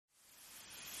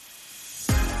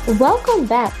Welcome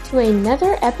back to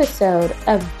another episode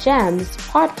of GEMS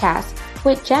podcast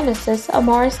with Genesis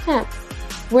Amaris Kemp,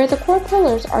 where the core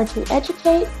pillars are to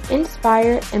educate,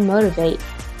 inspire, and motivate.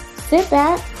 Sit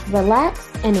back, relax,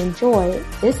 and enjoy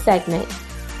this segment.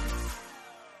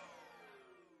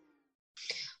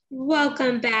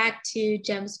 Welcome back to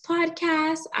GEMS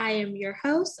Podcast. I am your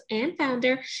host and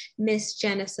founder, Miss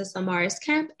Genesis Amaris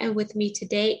Kemp, and with me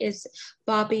today is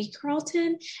Bobbi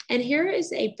Carlton. And here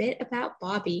is a bit about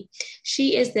Bobbi.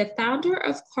 She is the founder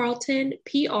of Carlton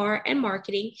PR and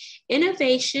Marketing,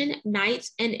 Innovation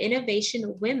Nights and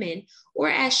Innovation Women, or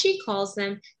as she calls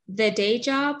them, the day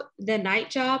job, the night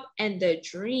job, and the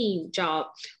dream job.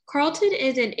 Carlton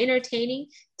is an entertaining,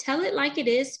 tell it like it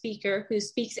is speaker who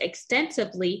speaks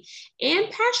extensively and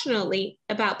passionately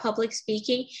about public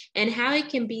speaking and how it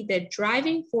can be the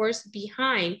driving force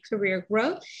behind career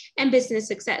growth and business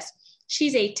success.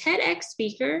 She's a TEDx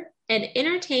speaker, an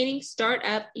entertaining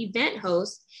startup event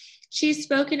host. She's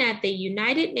spoken at the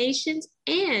United Nations,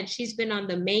 and she's been on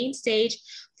the main stage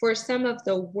for some of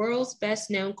the world's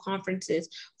best-known conferences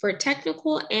for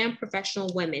technical and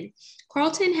professional women.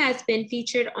 Carlton has been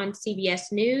featured on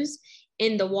CBS News,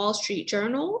 in the Wall Street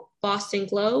Journal, Boston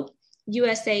Globe,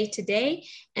 USA Today,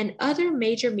 and other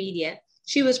major media.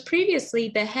 She was previously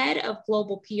the head of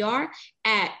global PR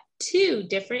at 2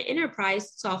 different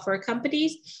enterprise software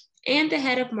companies and the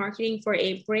head of marketing for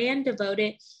a brand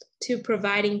devoted to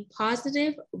providing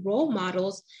positive role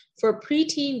models for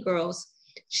preteen girls.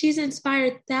 She's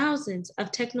inspired thousands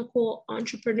of technical,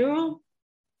 entrepreneurial,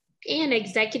 and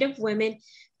executive women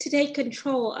to take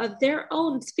control of their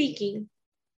own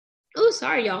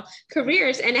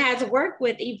careers, and has worked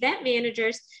with event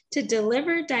managers to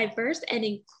deliver diverse and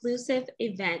inclusive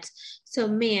events. So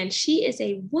man, she is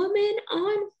a woman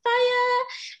on fire.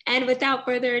 And without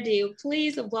further ado,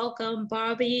 please welcome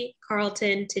Bobbi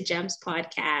Carlton to GEMS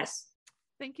Podcast.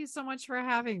 Thank you so much for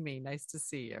having me. Nice to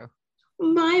see you.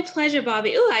 My pleasure,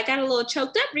 Bobbi. Ooh, I got a little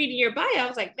choked up reading your bio. I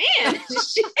was like, man,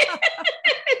 she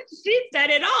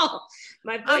said it all.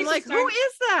 My voice I'm like, who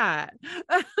is that?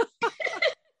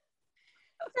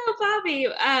 So,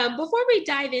 Bobbi, before we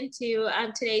dive into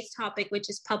today's topic, which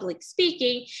is public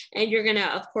speaking, and you're going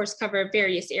to, of course, cover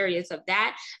various areas of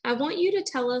that, I want you to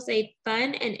tell us a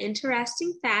fun and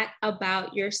interesting fact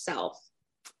about yourself.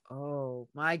 Oh,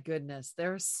 my goodness.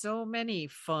 There are so many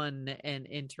fun and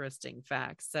interesting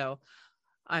facts. So,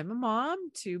 I'm a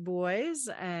mom, 2 boys,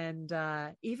 and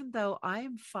even though I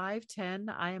am 5'10",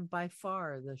 I am by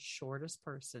far the shortest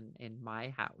person in my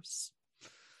house.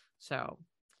 So,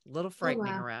 a little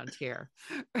frightening around here.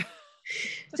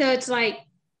 So it's like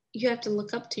you have to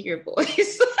look up to your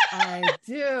boys. I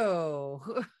do.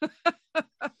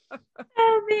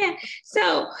 Oh man.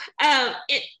 So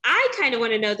I kind of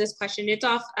want to know this question. It's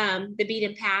off the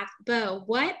beaten path, but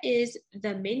what is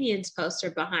the Minions poster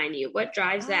behind you? What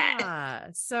drives that?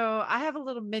 So I have a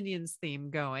little Minions theme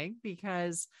going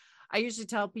because I usually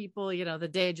tell people, the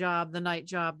day job, the night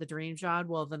job, the dream job.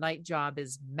 Well, the night job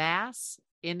is Mass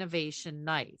Innovation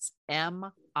Nights,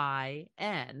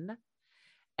 MIN.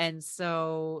 And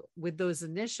so with those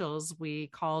initials, we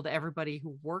called everybody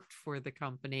who worked for the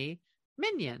company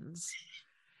Minions.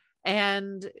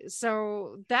 And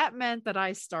so that meant that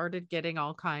I started getting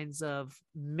all kinds of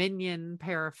Minion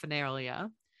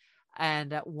paraphernalia.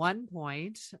 And at one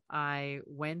point, I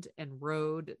went and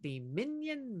rode the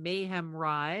Minion Mayhem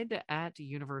ride at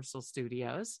Universal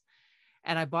Studios.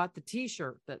 And I bought the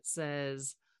t-shirt that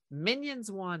says, Minions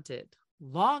Wanted,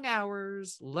 long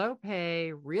hours, low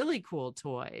pay, really cool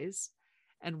toys.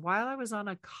 And while I was on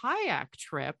a kayak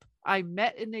trip, I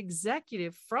met an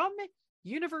executive from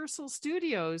Universal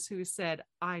Studios who said,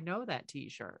 I know that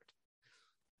t-shirt.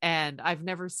 And I've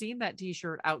never seen that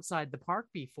t-shirt outside the park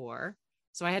before.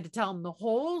 So I had to tell him the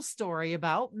whole story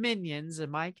about Minions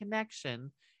and my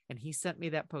connection. And he sent me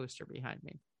that poster behind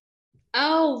me.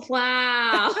 Oh,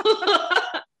 wow.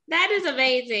 That is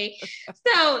amazing.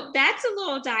 So that's a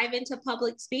little dive into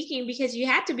public speaking because you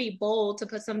had to be bold to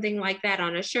put something like that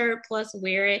on a shirt, plus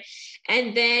wear it.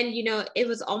 And then, it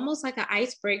was almost like an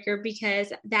icebreaker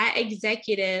because that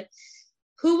executive,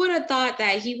 who would have thought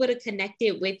that he would have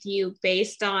connected with you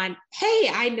based on, hey,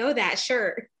 I know that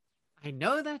shirt. I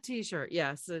know that t-shirt.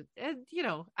 Yes. And,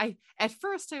 at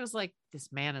first I was like,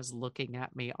 this man is looking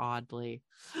at me oddly.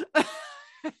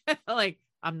 Like,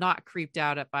 I'm not creeped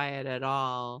out by it at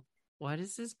all. What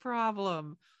is his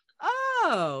problem?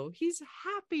 Oh, he's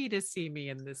happy to see me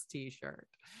in this t-shirt.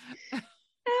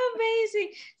 Oh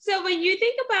Amazing. So when you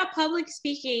think about public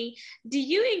speaking, do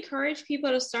you encourage people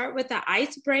to start with the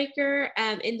icebreaker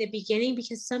in the beginning?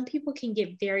 Because some people can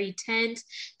get very tense.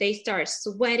 They start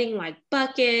sweating like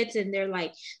buckets and they're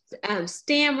like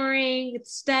stammering,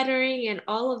 stuttering, and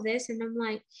all of this. And I'm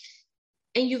like,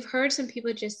 and you've heard some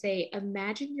people just say,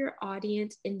 imagine your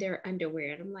audience in their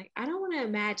underwear. And I'm like, I don't want to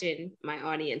imagine my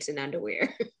audience in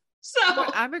underwear. So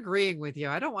I'm agreeing with you.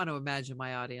 I don't want to imagine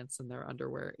my audience in their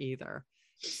underwear either.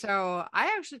 So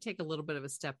I actually take a little bit of a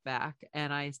step back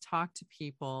and I talk to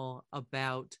people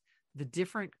about the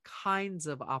different kinds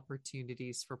of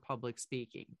opportunities for public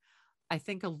speaking. I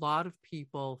think a lot of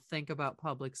people think about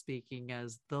public speaking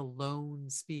as the lone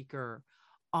speaker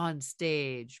on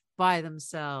stage by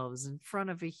themselves in front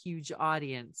of a huge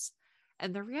audience.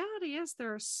 And the reality is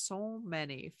there are so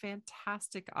many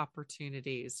fantastic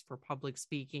opportunities for public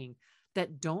speaking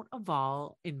that don't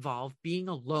involve being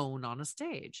alone on a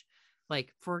stage.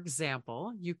 Like, for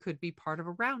example, you could be part of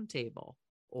a roundtable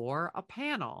or a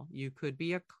panel. You could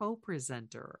be a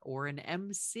co-presenter or an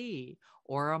MC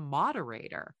or a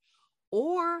moderator.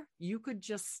 Or you could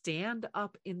just stand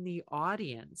up in the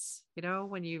audience. You know,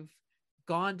 when you've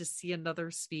gone to see another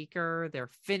speaker, they're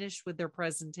finished with their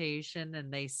presentation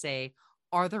and they say,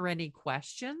 are there any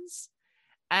questions?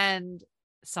 And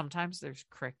sometimes there's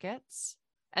crickets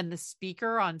and the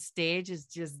speaker on stage is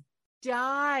just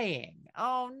dying.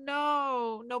 Oh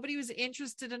no, nobody was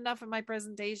interested enough in my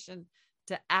presentation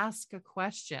to ask a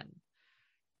question.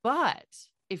 But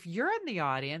if you're in the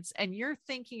audience and you're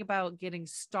thinking about getting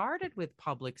started with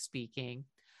public speaking,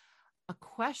 a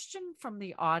question from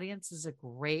the audience is a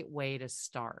great way to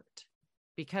start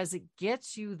because it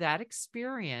gets you that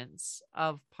experience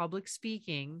of public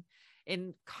speaking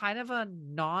in kind of a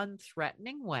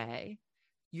non-threatening way.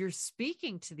 You're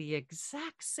speaking to the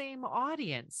exact same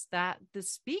audience that the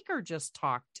speaker just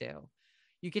talked to.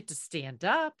 You get to stand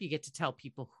up, you get to tell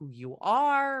people who you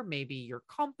are, maybe your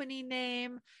company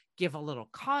name, give a little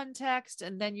context,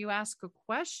 and then you ask a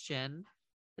question.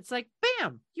 It's like,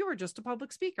 bam, you were just a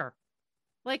public speaker.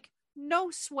 Like,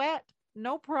 no sweat,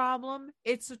 no problem.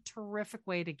 It's a terrific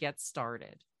way to get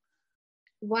started.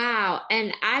 wow.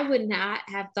 And I would not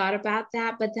have thought about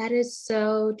that, but that is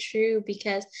so true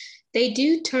because they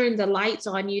do turn the lights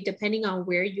on you depending on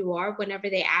where you are. Whenever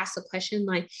they ask a question,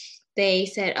 like they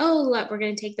said, oh, look, we're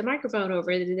going to take the microphone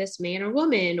over to this man or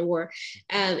woman. Or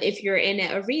if you're in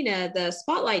an arena, the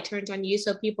spotlight turns on you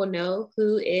so people know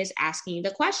who is asking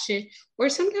the question. Or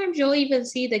sometimes you'll even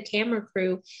see the camera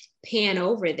crew pan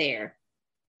over there.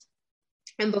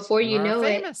 And before you know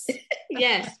famous. it,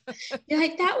 yes, you're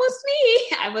like, that was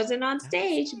me. I wasn't on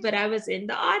stage, but I was in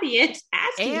the audience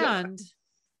asking.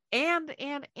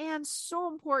 And so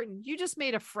important. You just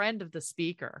made a friend of the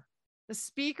speaker. The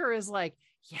speaker is like,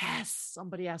 yes,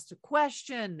 somebody asked a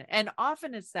question. And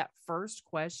often it's that first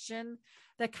question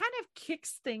that kind of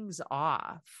kicks things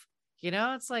off. You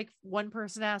know, it's like one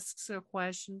person asks a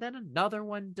question, then another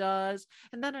one does,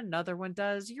 and then another one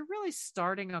does. You're really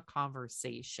starting a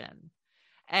conversation.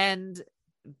 And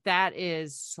that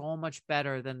is so much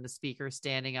better than the speaker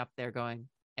standing up there going,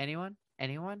 anyone?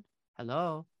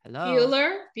 Hello?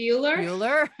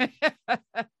 Bueller.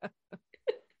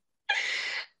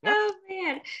 Yep. Oh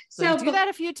man. So do that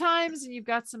a few times and you've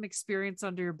got some experience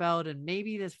under your belt. And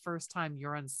maybe this first time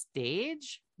you're on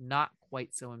stage, not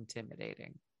quite so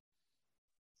intimidating.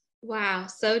 Wow,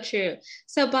 so true.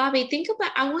 So Bobby,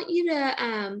 I want you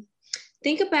to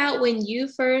think about when you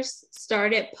first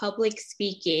started public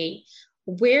speaking.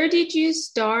 Where did you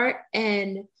start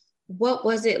and what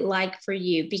was it like for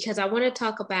you? Because I want to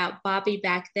talk about Bobby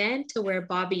back then to where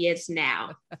Bobby is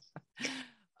now.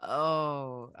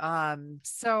 So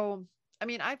I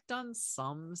mean, I've done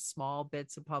some small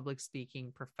bits of public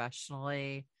speaking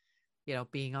professionally, you know,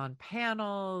 being on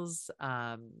panels,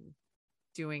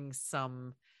 doing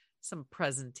some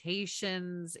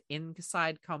presentations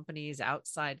inside companies,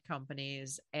 outside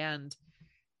companies. And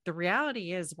the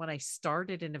reality is when I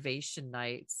started Innovation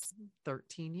Nights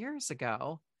 13 years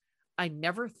ago, I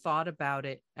never thought about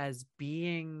it as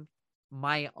being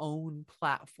my own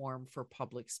platform for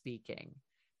public speaking.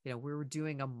 You know, we were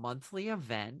doing a monthly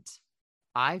event.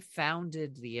 I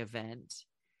founded the event.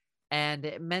 And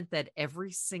it meant that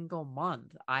every single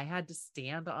month I had to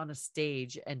stand on a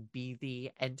stage and be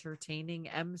the entertaining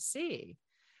MC.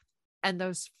 And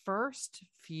those first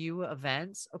few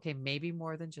events, okay, maybe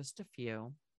more than just a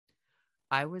few,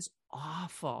 I was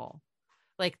awful.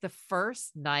 Like the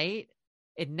first night,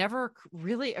 it never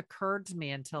really occurred to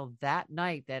me until that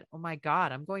night that, oh my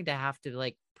God, I'm going to have to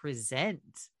like present.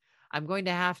 I'm going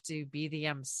to have to be the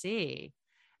MC.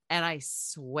 and I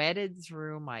sweated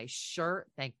through my shirt.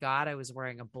 Thank God I was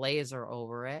wearing a blazer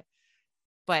over it.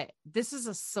 But this is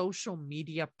a social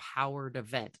media powered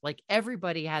event. Like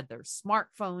everybody had their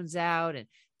smartphones out and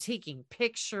taking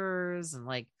pictures and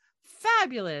like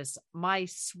fabulous. My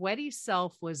sweaty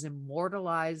self was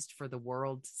immortalized for the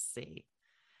world to see.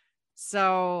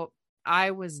 So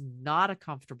I was not a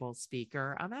comfortable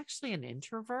speaker. I'm actually an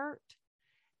introvert.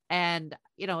 And,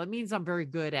 it means I'm very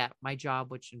good at my job,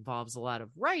 which involves a lot of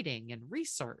writing and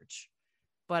research,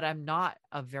 but I'm not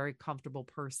a very comfortable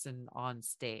person on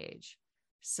stage.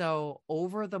 So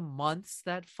over the months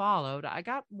that followed, I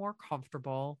got more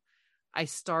comfortable. I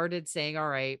started saying, all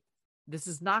right, this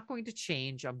is not going to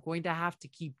change. I'm going to have to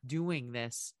keep doing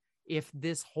this if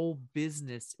this whole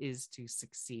business is to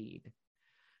succeed.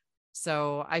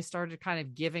 So I started kind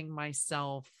of giving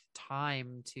myself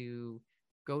time to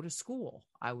go to school.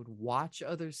 I would watch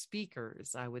other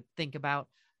speakers. I would think about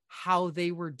how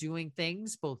they were doing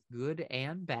things, both good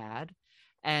and bad,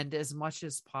 and as much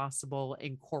as possible,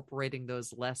 incorporating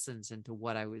those lessons into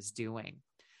what I was doing.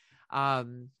 A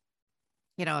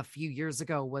few years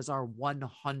ago was our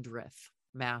 100th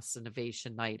Mass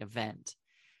Innovation Night event.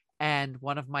 And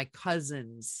one of my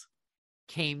cousins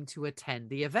came to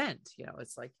attend the event.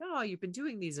 It's like, oh, you've been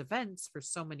doing these events for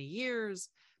so many years.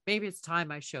 Maybe it's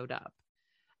time I showed up.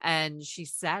 And she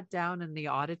sat down in the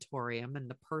auditorium, and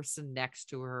the person next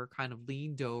to her kind of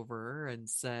leaned over and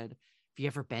said, have you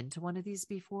ever been to one of these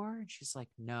before? And she's like,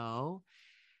 no.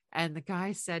 And the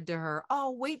guy said to her, oh,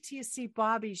 wait till you see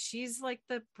Bobby. She's like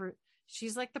the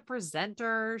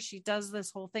presenter. She does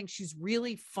this whole thing. She's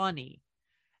really funny.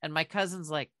 And my cousin's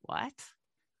like, what?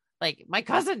 Like, my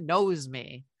cousin knows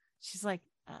me. She's like,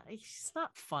 she's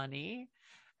not funny.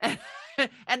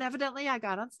 And evidently I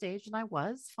got on stage and I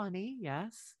was funny.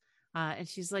 Yes. And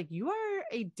she's like, you are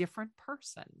a different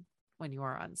person when you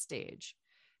are on stage.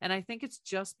 And I think it's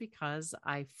just because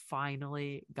I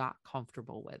finally got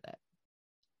comfortable with it.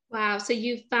 Wow. So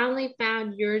you finally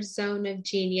found your zone of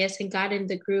genius and got in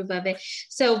the groove of it.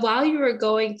 So while you were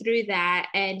going through that,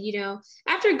 and,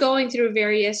 after going through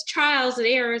various trials and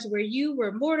errors where you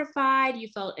were mortified, you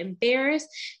felt embarrassed,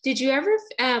 did you ever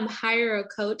hire a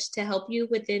coach to help you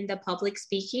within the public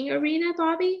speaking arena,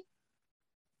 Bobby?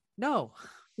 No.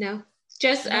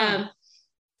 Just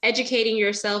educating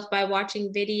yourself by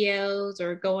watching videos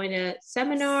or going to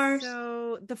seminars?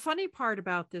 So the funny part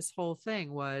about this whole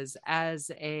thing was, as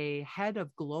a head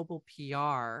of global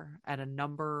PR at a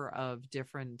number of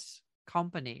different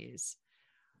companies,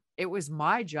 it was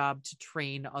my job to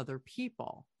train other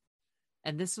people.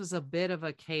 And this was a bit of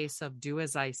a case of do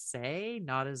as I say,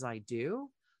 not as I do.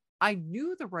 I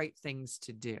knew the right things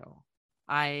to do.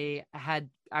 I have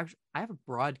a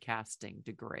broadcasting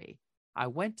degree. I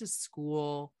went to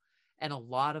school, and a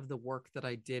lot of the work that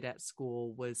I did at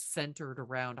school was centered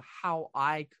around how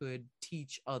I could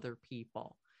teach other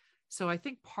people. So I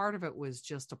think part of it was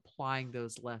just applying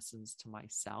those lessons to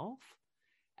myself.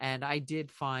 And I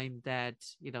did find that,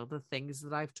 the things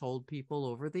that I've told people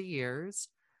over the years,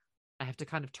 I have to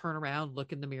kind of turn around,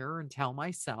 look in the mirror, and tell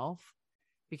myself,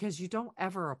 because you don't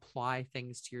ever apply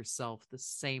things to yourself the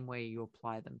same way you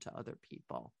apply them to other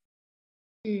people.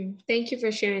 Thank you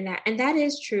for sharing that. And that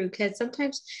is true, because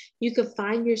sometimes you could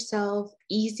find yourself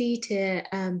easy to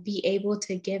be able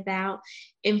to give out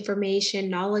information,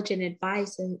 knowledge, and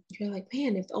advice. And you're like,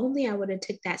 man, if only I would have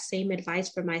took that same advice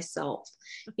for myself,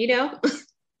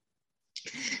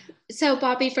 So,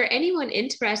 Bobby, for anyone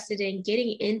interested in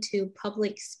getting into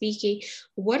public speaking,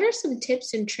 what are some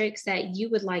tips and tricks that you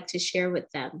would like to share with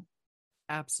them?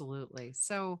 Absolutely.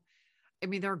 So,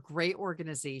 there are great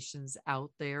organizations out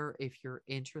there if you're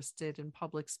interested in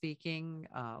public speaking.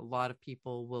 A lot of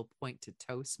people will point to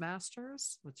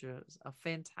Toastmasters, which is a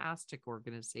fantastic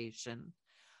organization.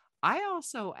 I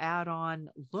also add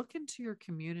on, look into your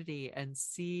community and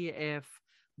see if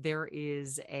there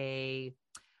is an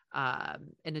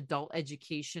adult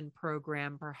education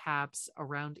program, perhaps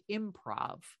around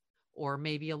improv, or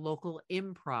maybe a local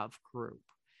improv group,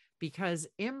 because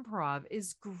improv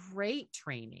is great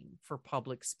training for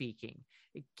public speaking.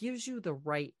 It gives you the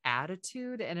right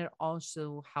attitude, and it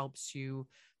also helps you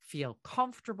feel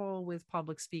comfortable with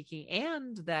public speaking,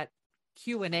 and that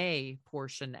Q&A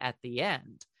portion at the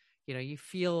end. You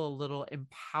feel a little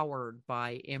empowered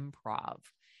by improv.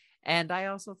 And I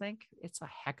also think it's a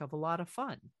heck of a lot of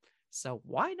fun. So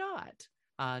why not?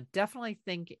 Definitely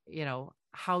think,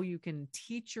 how you can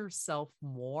teach yourself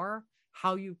more,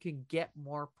 how you can get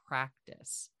more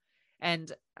practice.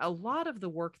 And a lot of the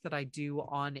work that I do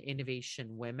on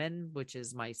Innovation Women, which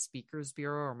is my speakers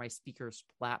bureau or my speakers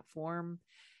platform,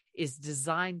 is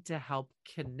designed to help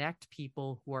connect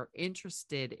people who are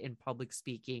interested in public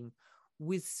speaking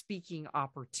with speaking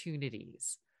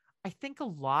opportunities. I think a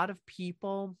lot of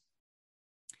people,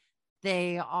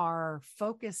 they are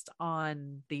focused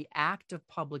on the act of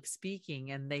public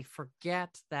speaking, and they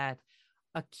forget that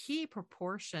a key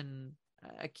proportion,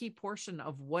 a key portion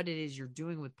of what it is you're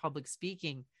doing with public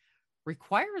speaking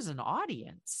requires an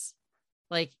audience.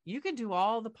 Like, you can do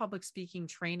all the public speaking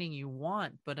training you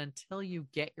want, but until you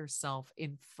get yourself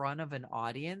in front of an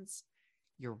audience,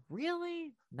 you're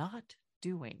really not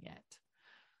doing it.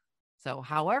 So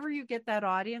however you get that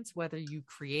audience, whether you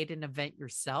create an event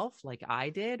yourself like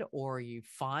I did, or you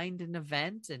find an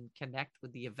event and connect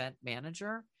with the event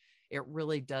manager, it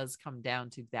really does come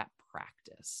down to that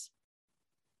practice.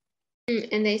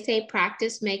 And they say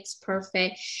practice makes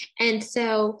perfect. And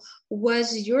so,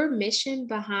 was your mission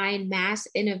behind Mass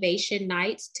Innovation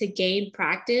Nights to gain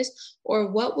practice,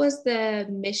 or what was the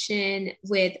mission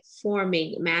with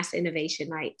forming Mass Innovation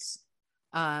Nights?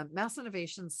 Mass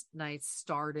Innovations Nights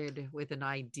started with an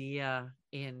idea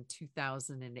in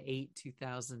 2008,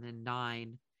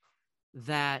 2009,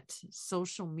 that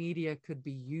social media could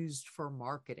be used for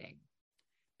marketing.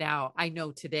 Now, I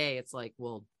know today it's like,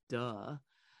 well, duh.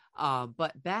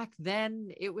 But back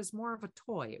then it was more of a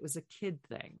toy. It was a kid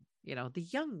thing. You know, the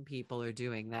young people are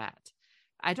doing that.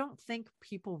 I don't think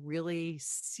people really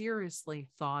seriously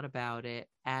thought about it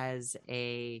as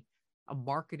a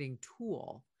marketing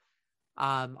tool.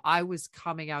 I was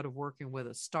coming out of working with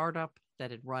a startup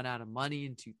that had run out of money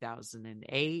in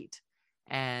 2008.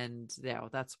 And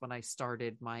that's when I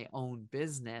started my own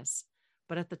business.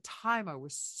 But at the time, I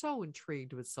was so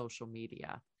intrigued with social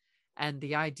media. And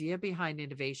the idea behind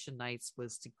Innovation Nights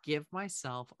was to give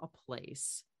myself a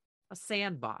place, a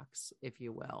sandbox, if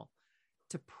you will,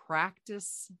 to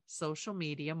practice social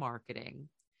media marketing,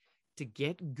 to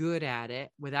get good at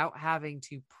it without having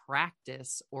to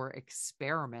practice or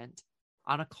experiment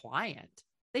on a client.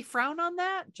 They frown on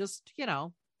that. Just,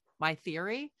 my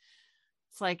theory.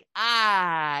 It's like,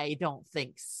 I don't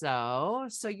think so.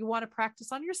 So you want to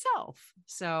practice on yourself.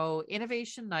 So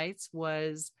Innovation Nights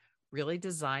was really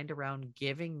designed around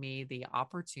giving me the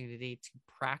opportunity to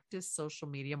practice social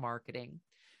media marketing,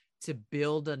 to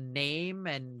build a name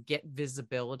and get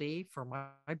visibility for my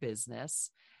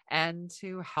business, and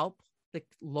to help the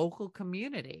local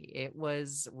community. It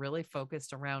was really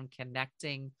focused around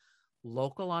connecting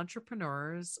local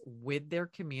entrepreneurs with their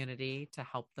community to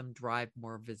help them drive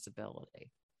more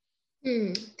visibility.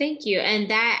 Thank you. And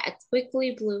that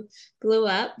quickly blew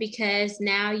up because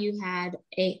now you have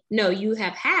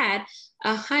had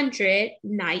 100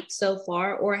 nights so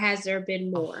far, or has there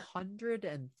been more?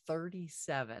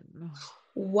 137.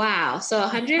 Wow. So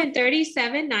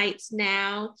 137 nights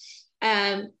now.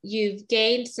 You've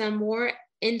gained some more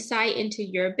insight into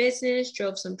your business,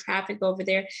 drove some traffic over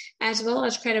there, as well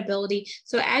as credibility.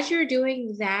 So as you're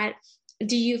doing that,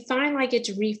 do you find like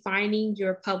it's refining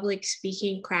your public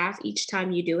speaking craft each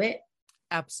time you do it?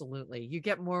 Absolutely. You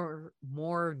get more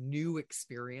new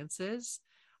experiences.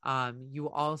 You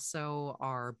also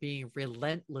are being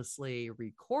relentlessly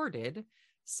recorded.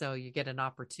 So you get an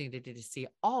opportunity to see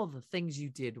all the things you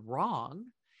did wrong.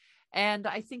 And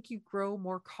I think you grow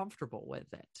more comfortable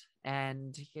with it.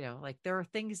 And, like, there are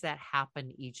things that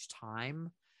happen each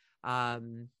time. I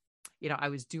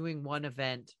was doing one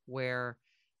event where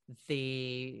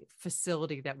the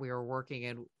facility that we were working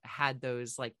in had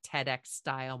those like TEDx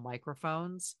style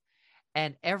microphones.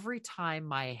 And every time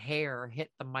my hair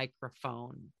hit the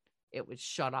microphone, it would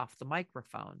shut off the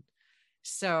microphone.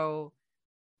 So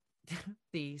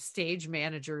the stage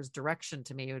manager's direction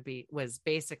to me was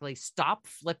basically, stop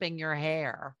flipping your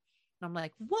hair. And I'm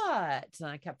like, what? And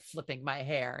I kept flipping my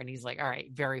hair. And he's like, all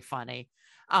right, very funny.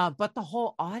 But the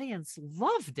whole audience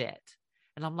loved it.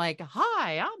 And I'm like,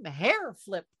 hi, I'm a hair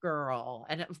flip girl.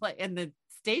 And and the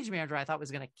stage manager I thought was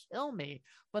going to kill me,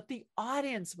 but the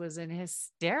audience was in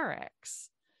hysterics.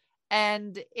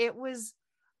 And it was,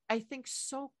 I think,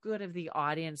 so good of the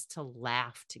audience to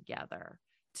laugh together,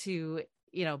 to,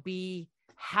 be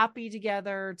happy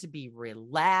together, to be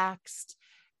relaxed.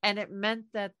 And it meant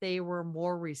that they were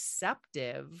more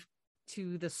receptive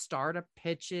to the startup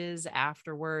pitches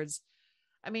afterwards.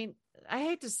 I mean, I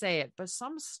hate to say it, but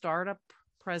some startup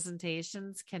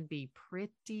presentations can be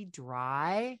pretty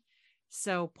dry.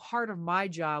 So part of my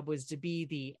job was to be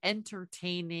the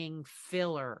entertaining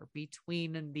filler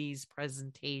between these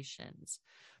presentations,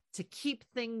 to keep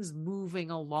things moving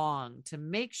along, to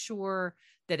make sure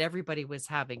that everybody was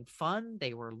having fun,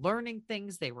 they were learning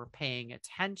things, they were paying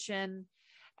attention,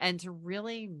 and to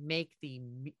really make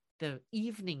the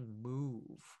evening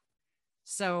move.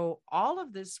 So all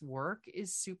of this work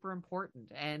is super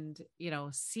important. And,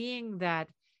 seeing that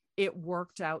it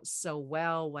worked out so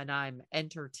well when I'm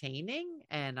entertaining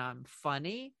and I'm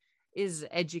funny is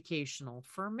educational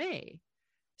for me.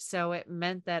 So it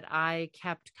meant that I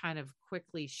kept kind of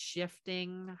quickly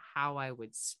shifting how I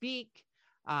would speak.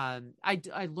 I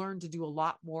learned to do a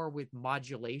lot more with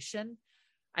modulation.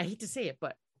 I hate to say it,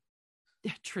 but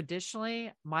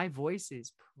traditionally my voice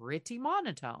is pretty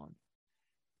monotone.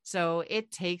 So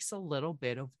it takes a little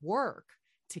bit of work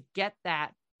to get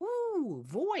that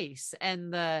voice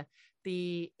and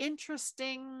the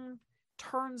interesting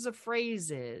turns of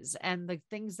phrases and the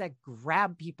things that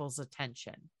grab people's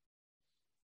attention.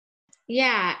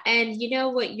 Yeah. And you know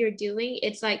what you're doing?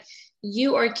 It's like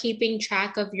you are keeping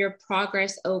track of your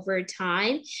progress over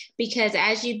time, because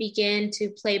as you begin to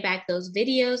play back those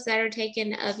videos that are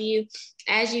taken of you,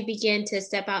 as you begin to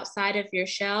step outside of your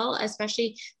shell,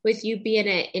 especially with you being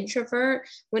an introvert,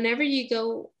 whenever you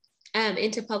go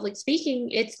into public speaking,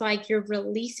 it's like you're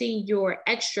releasing your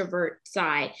extrovert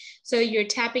side. So you're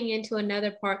tapping into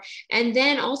another part. And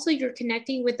then also you're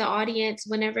connecting with the audience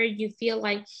whenever you feel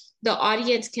like the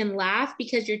audience can laugh,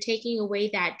 because you're taking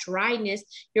away that dryness.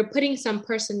 You're putting some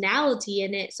personality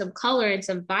in it, some color and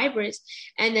some vibrance.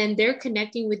 And then they're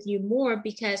connecting with you more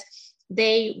because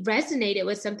they resonated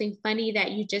with something funny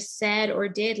that you just said or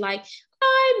did, like,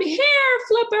 I'm here,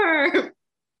 Flipper.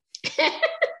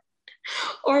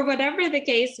 Or whatever the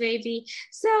case may be.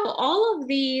 So, all of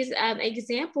these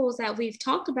examples that we've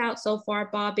talked about so far,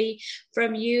 Bobby,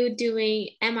 from you doing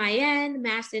MIN,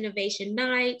 Mass Innovation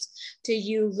Nights, to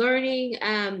you learning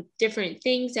different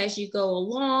things as you go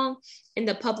along in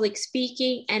the public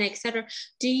speaking and etc.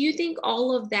 Do you think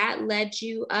all of that led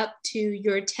you up to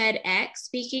your TEDx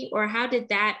speaking, or how did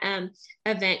that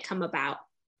event come about?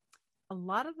 A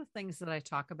lot of the things that I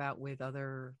talk about with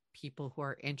other people who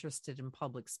are interested in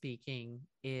public speaking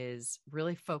is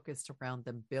really focused around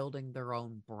them building their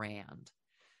own brand.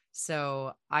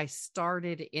 So I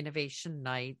started Innovation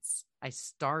Nights. I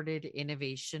started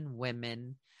Innovation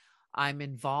Women. I'm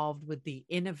involved with the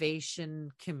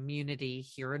innovation community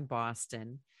here in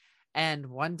Boston. And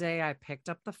one day I picked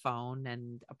up the phone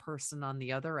and a person on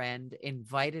the other end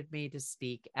invited me to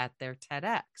speak at their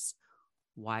TEDx.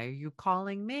 Why are you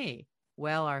calling me?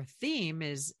 Well, our theme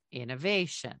is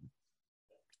innovation.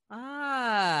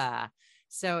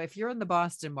 So if you're in the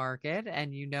Boston market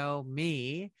and you know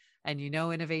me and you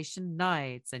know Innovation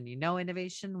Nights and you know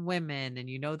Innovation Women and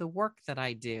you know the work that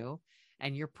I do,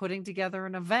 and you're putting together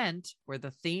an event where the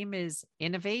theme is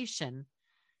innovation,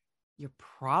 you're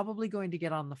probably going to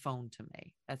get on the phone to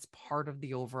me. That's part of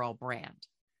the overall brand.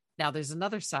 Now, there's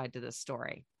another side to this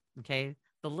story. Okay.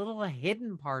 The little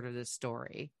hidden part of this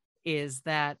story is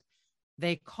that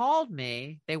they called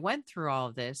me, they went through all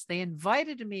of this, they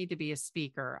invited me to be a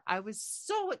speaker. I was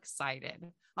so excited.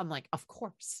 I'm like, of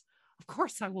course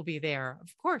I will be there.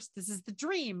 Of course, this is the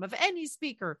dream of any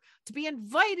speaker, to be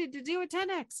invited to do a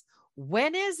 10X.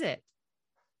 When is it?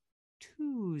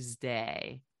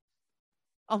 Tuesday.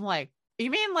 I'm like,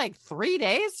 you mean like 3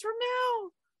 days from now?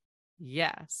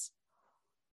 Yes.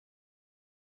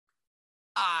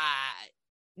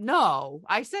 No.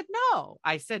 I said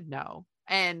no.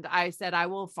 And I said, I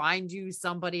will find you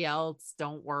somebody else.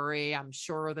 Don't worry. I'm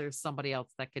sure there's somebody else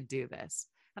that could do this.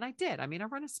 And I did. I mean, I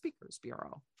run a speakers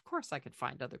bureau. Of course I could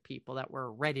find other people that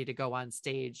were ready to go on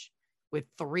stage with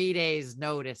 3 days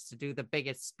notice to do the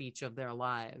biggest speech of their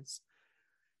lives.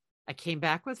 I came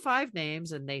back with 5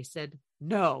 names and they said,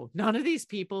 no, none of these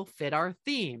people fit our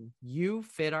theme. You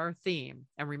fit our theme.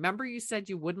 And remember, you said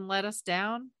you wouldn't let us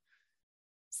down.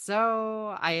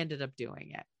 So I ended up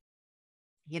doing it.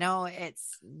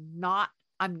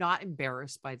 I'm not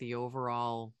embarrassed by the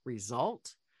overall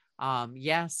result.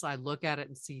 Yes, I look at it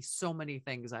and see so many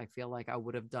things I feel like I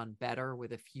would have done better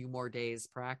with a few more days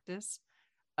practice.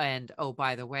 And oh,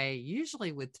 by the way,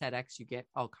 usually with TEDx, you get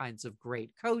all kinds of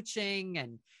great coaching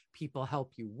and people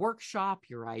help you workshop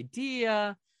your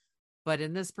idea. But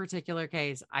in this particular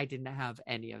case, I didn't have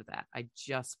any of that. I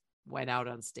just went out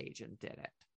on stage and did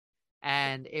it.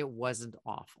 And it wasn't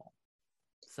awful.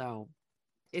 So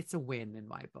it's a win in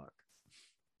my book.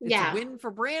 It's a win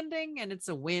for branding, and it's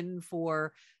a win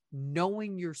for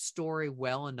knowing your story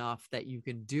well enough that you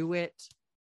can do it,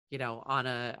 on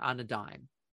a dime.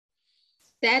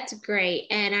 That's great.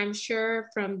 And I'm sure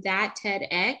from that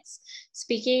TEDx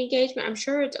speaking engagement, I'm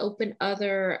sure it's opened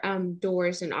other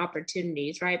doors and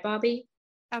opportunities, right, Bobby?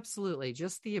 Absolutely.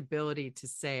 Just the ability to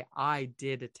say, I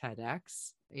did a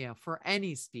TEDx, for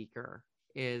any speaker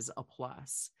is a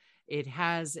plus. It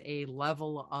has a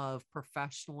level of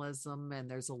professionalism and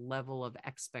there's a level of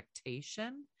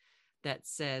expectation that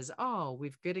says, oh,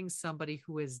 we're getting somebody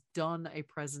who has done a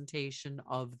presentation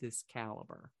of this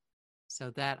caliber.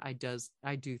 So that I do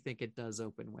think it does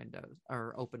open windows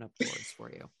or open up doors for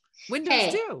you.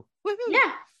 Windows too. Woo-hoo.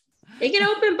 Yeah. It can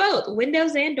open both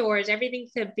windows and doors. Everything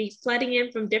could be flooding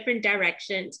in from different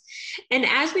directions. And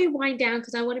as we wind down,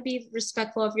 because I want to be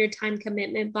respectful of your time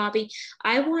commitment, Bobbi,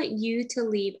 I want you to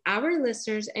leave our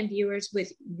listeners and viewers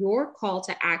with your call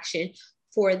to action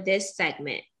for this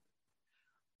segment.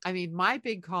 I mean, my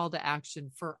big call to action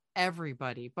for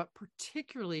everybody, but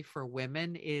particularly for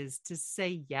women, is to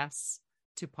say yes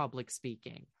to public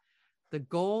speaking. The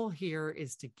goal here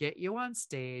is to get you on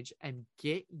stage and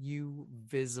get you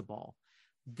visible.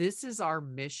 This is our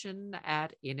mission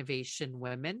at Innovation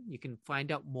Women. You can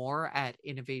find out more at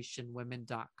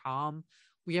innovationwomen.com.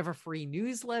 We have a free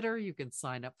newsletter. You can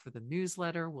sign up for the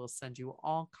newsletter. We'll send you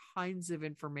all kinds of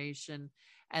information,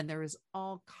 and there is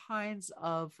all kinds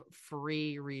of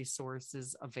free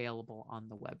resources available on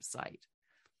the website.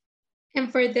 And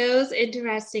for those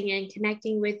interested in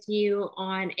connecting with you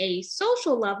on a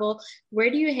social level,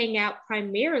 where do you hang out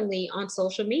primarily on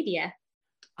social media?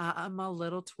 I'm a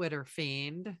little Twitter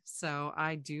fiend, so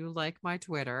I do like my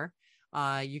Twitter.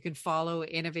 You can follow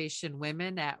Innovation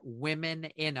Women at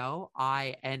WomenInno,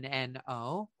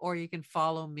 INNO, or you can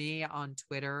follow me on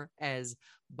Twitter as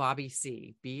Bobbi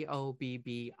C,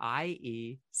 BOBBIEC.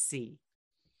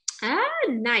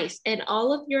 Nice. And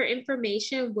all of your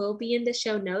information will be in the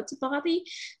show notes, Bobbi.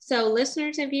 So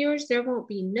listeners and viewers, there won't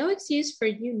be no excuse for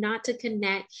you not to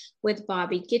connect with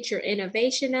Bobbi. Get your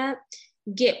innovation up,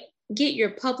 get your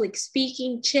public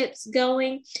speaking chips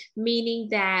going, meaning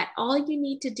that all you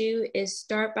need to do is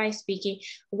start by speaking,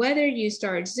 whether you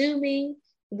start Zooming,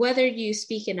 whether you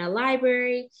speak in a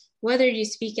library, whether you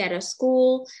speak at a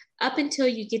school, up until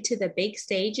you get to the big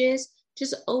stages.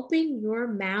 Just open your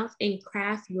mouth and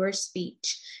craft your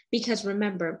speech. Because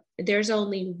remember, there's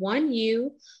only one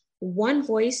you, one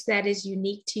voice that is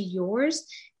unique to yours,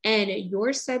 and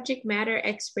your subject matter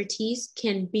expertise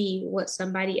can be what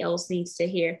somebody else needs to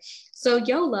hear. So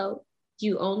YOLO,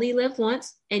 you only live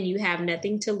once and you have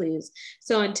nothing to lose.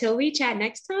 So until we chat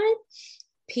next time,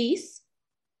 peace,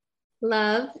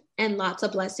 love, and lots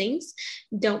of blessings.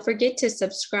 Don't forget to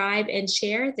subscribe and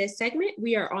share this segment.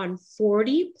 We are on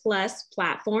 40 plus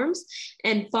platforms,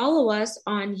 and follow us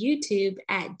on YouTube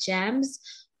at Gems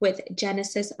with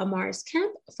Genesis Amaris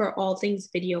Kemp for all things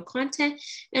video content.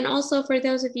 And also for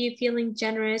those of you feeling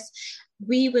generous,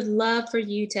 we would love for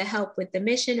you to help with the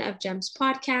mission of Gems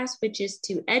Podcast, which is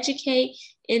to educate,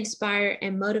 inspire,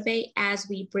 and motivate as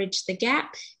we bridge the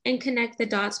gap and connect the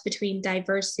dots between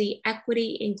diversity,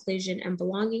 equity, inclusion, and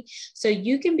belonging, so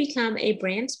you can become a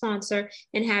brand sponsor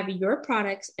and have your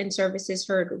products and services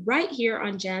heard right here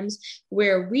on Gems,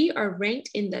 where we are ranked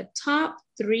in the top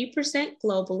 3%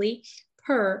 globally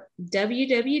per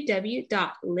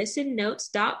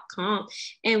www.listennotes.com.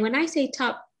 And when I say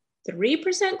top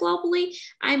 3% globally,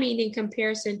 I mean in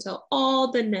comparison to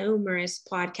all the numerous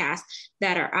podcasts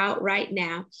that are out right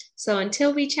now. So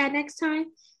until we chat next time,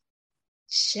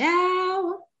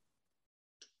 ciao.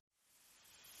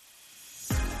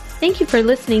 Thank you for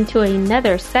listening to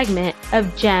another segment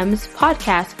of Gems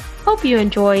Podcast. Hope you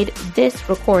enjoyed this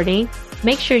recording.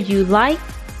 Make sure you like,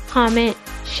 comment,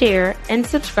 share, and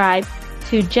subscribe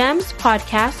to Gems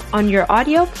Podcast on your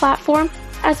audio platform,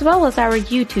 as well as our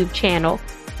YouTube channel,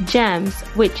 Gems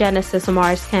with Genesis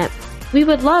Amaris Kemp. We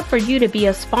would love for you to be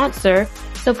a sponsor,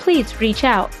 so please reach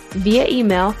out via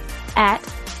email at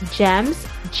gems,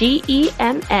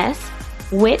 GEMS,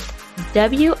 with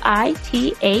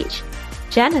WITH,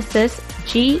 Genesis,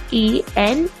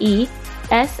 GENESIS,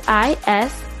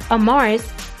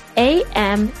 Amaris,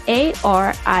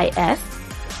 AMARIS,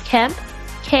 Kemp,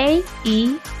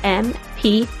 KEMP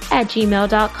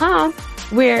 @gmail.com,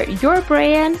 where your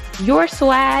brand, your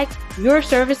swag, your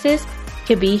services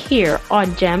can be here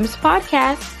on Gems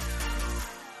Podcast.